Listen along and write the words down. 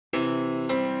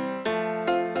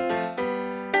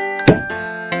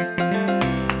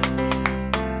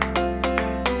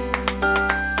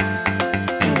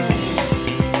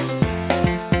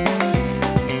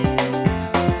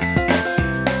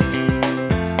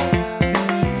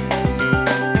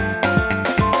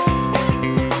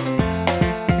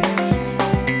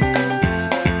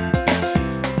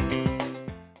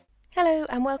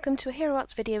welcome to a Hero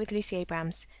Arts video with Lucy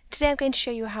Abrams. Today I'm going to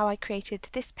show you how I created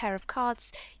this pair of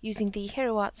cards using the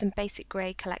Hero Arts and Basic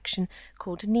Grey collection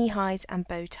called Kneehighs and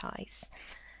Bowties.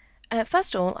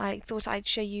 First of all, I thought I'd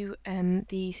show you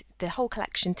the whole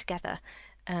collection together.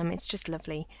 It's just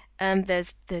lovely.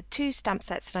 There's the two stamp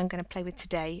sets that I'm going to play with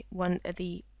today. One of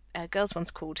the girls'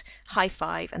 one's called High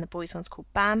Five and the boys' one's called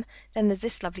Bam. Then there's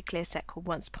this lovely clear set called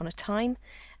Once Upon a Time.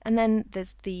 And then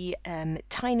there's the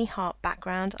tiny heart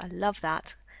background, I love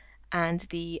that, and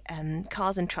the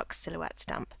cars and trucks silhouette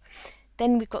stamp.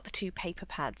 Then we've got the two paper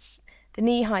pads. The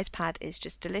Kneehighs pad is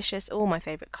just delicious, all my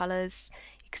favourite colours.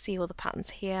 You can see all the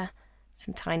patterns here,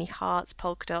 some tiny hearts,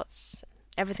 polka dots,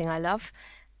 everything I love.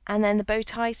 And then the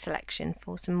Bowties selection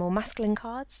for some more masculine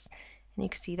cards. And you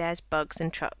can see there's bugs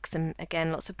and trucks and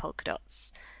again lots of polka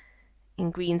dots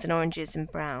in greens and oranges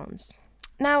and browns.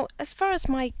 Now, as far as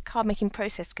my card making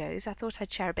process goes, I thought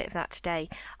I'd share a bit of that today.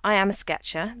 I am a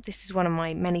sketcher. This is one of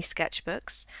my many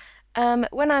sketchbooks.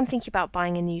 When I'm thinking about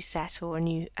buying a new set or a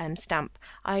new stamp,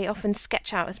 I often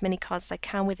sketch out as many cards as I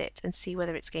can with it and see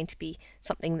whether it's going to be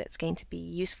something that's going to be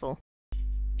useful.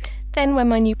 Then when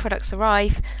my new products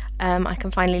arrive, I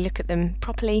can finally look at them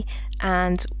properly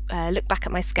and look back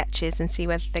at my sketches and see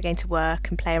whether they're going to work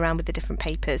and play around with the different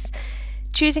papers.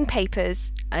 Choosing papers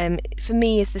for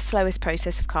me is the slowest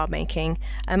process of card making.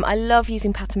 I love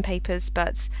using pattern papers,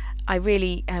 but I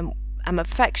really am a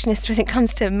perfectionist when it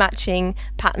comes to matching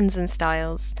patterns and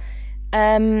styles.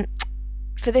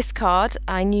 For this card,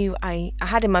 I knew I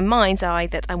had in my mind's eye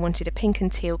that I wanted a pink and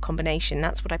teal combination.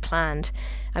 That's what I planned.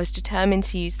 I was determined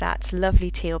to use that lovely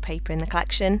teal paper in the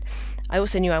collection. I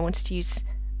also knew I wanted to use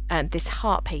this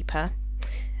heart paper.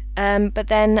 But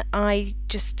then I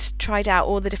just tried out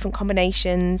all the different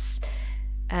combinations.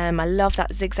 I love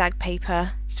that zigzag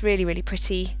paper. It's really, really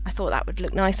pretty. I thought that would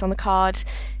look nice on the card.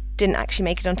 Didn't actually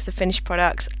make it onto the finished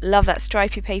product. Love that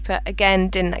stripy paper. Again,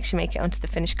 didn't actually make it onto the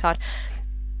finished card.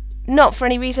 Not for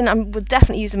any reason. I will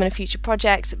definitely use them in a future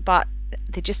project, but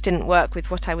they just didn't work with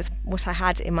what I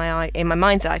had in my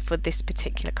mind's eye for this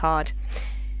particular card.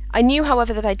 I knew,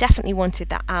 however, that I definitely wanted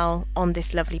that owl on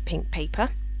this lovely pink paper.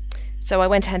 So I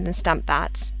went ahead and stamped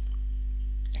that,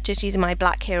 just using my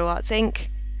black Hero Arts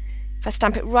ink. If I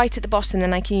stamp it right at the bottom,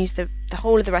 then I can use the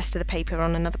whole of the rest of the paper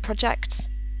on another project.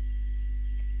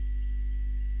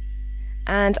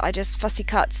 And I just fussy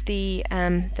cut the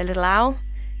little owl.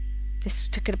 This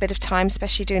took a bit of time,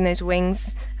 especially doing those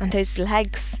wings and those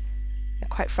legs. They're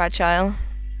quite fragile.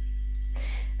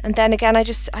 And then again, I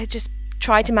just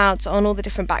tried them out on all the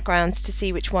different backgrounds to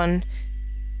see which one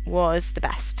was the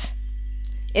best.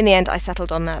 In the end, I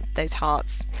settled on those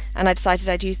hearts, and I decided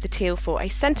I'd use the teal for a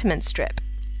sentiment strip.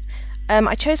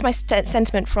 I chose my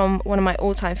sentiment from one of my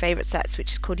all-time favourite sets,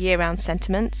 which is called Year-Round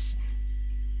Sentiments,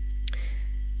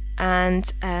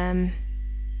 and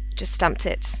just stamped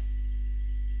it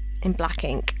in black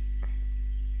ink.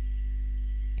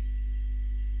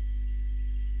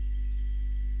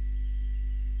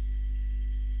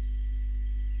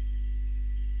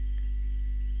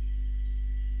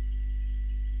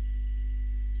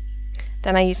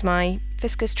 Then I use my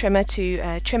viscous trimmer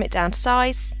to trim it down to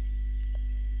size,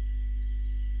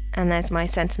 and there's my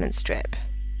sentiment strip.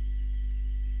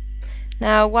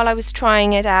 Now, while I was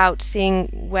trying it out,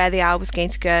 seeing where the owl was going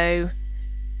to go,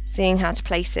 seeing how to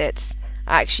place it,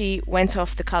 I actually went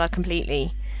off the colour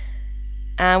completely.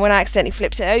 And when I accidentally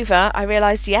flipped it over, I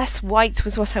realised, yes, white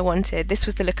was what I wanted. This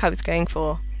was the look I was going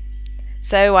for.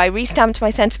 So I re-stamped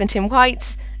my sentiment in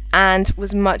white and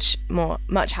was much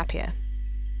happier.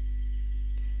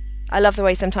 I love the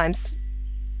way sometimes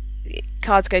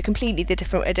cards go completely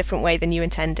a different way than you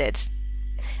intended.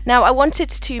 Now, I wanted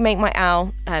to make my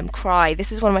owl cry.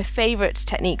 This is one of my favourite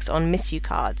techniques on Miss You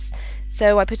cards.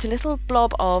 So I put a little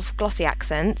blob of glossy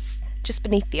accents just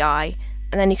beneath the eye,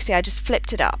 and then you can see I just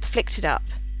flicked it up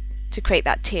to create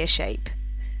that tear shape.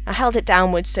 I held it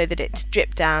downwards so that it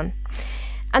dripped down.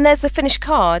 And there's the finished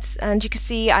card, and you can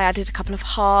see I added a couple of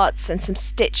hearts and some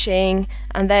stitching,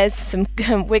 and there's some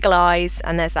wiggle eyes,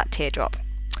 and there's that teardrop.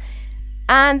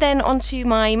 And then onto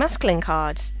my masculine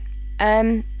cards.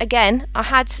 Again, I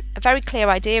had a very clear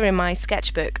idea in my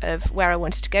sketchbook of where I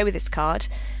wanted to go with this card.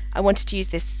 I wanted to use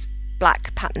this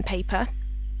black pattern paper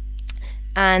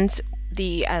and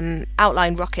the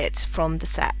outline rocket from the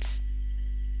set,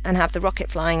 and have the rocket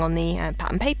flying on the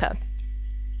pattern paper.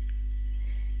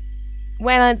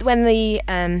 When the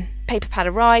paper pad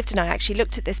arrived and I actually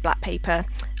looked at this black paper,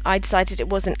 I decided it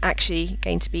wasn't actually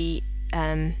going to be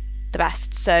the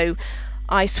best, so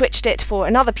I switched it for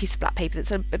another piece of black paper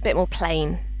that's a bit more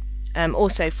plain,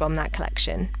 also from that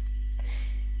collection.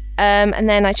 And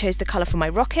then I chose the colour for my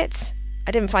rocket,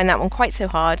 I didn't find that one quite so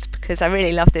hard because I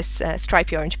really love this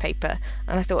stripy orange paper,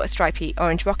 and I thought a stripy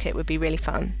orange rocket would be really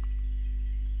fun.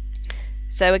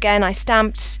 So again, I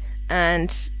stamped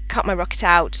and cut my rocket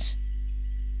out.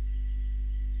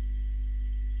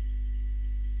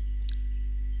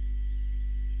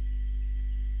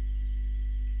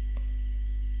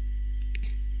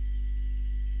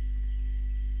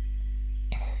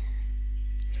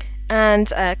 And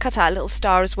cut out a little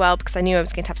star as well because I knew I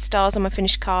was going to have stars on my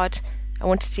finished card. I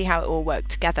wanted to see how it all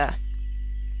worked together.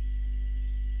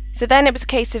 So then it was a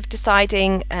case of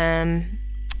deciding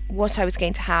what I was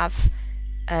going to have,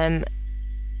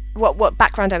 what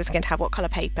background I was going to have, what colour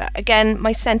paper. Again,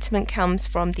 my sentiment comes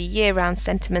from the year-round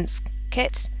sentiments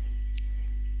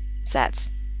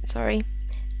set,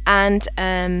 and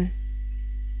I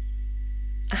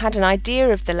had an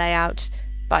idea of the layout,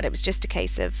 but it was just a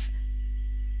case of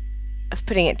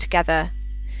putting it together.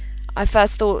 I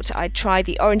first thought I'd try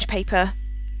the orange paper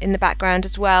in the background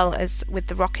as well as with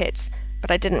the rockets,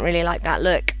 but I didn't really like that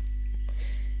look.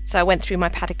 So I went through my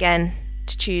pad again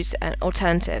to choose an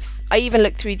alternative. I even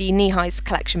looked through the Kneehighs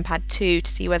collection pad too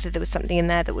to see whether there was something in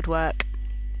there that would work.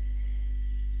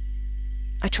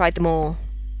 I tried them all.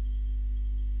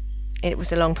 It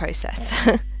was a long process.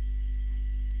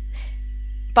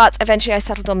 But eventually I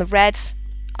settled on the red.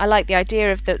 I like the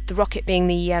idea of the rocket being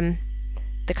the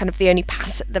only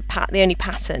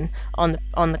pattern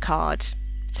on the card,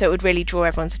 so it would really draw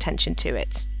everyone's attention to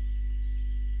it.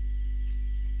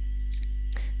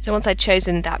 So once I'd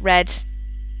chosen that red,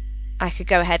 I could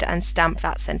go ahead and stamp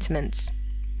that sentiment.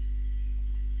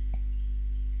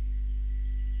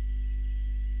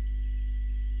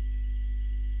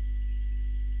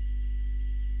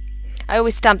 I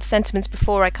always stamp the sentiments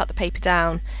before I cut the paper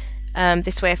down.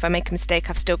 This way if I make a mistake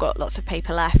I've still got lots of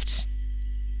paper left.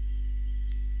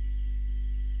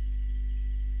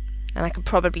 And I could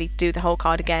probably do the whole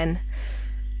card again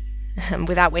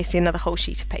without wasting another whole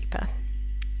sheet of paper.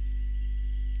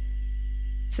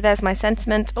 So there's my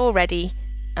sentiment all ready,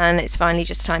 and it's finally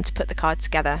just time to put the card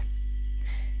together.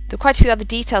 There were quite a few other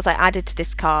details I added to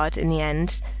this card in the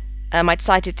end. I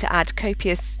decided to add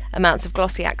copious amounts of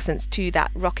glossy accents to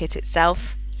that rocket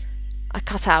itself. I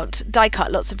die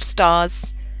cut lots of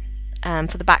stars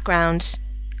for the background.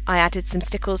 I added some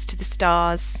stickles to the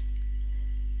stars,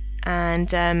 and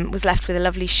was left with a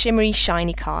lovely shimmery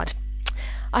shiny card.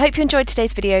 I hope you enjoyed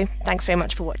today's video. Thanks very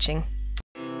much for watching.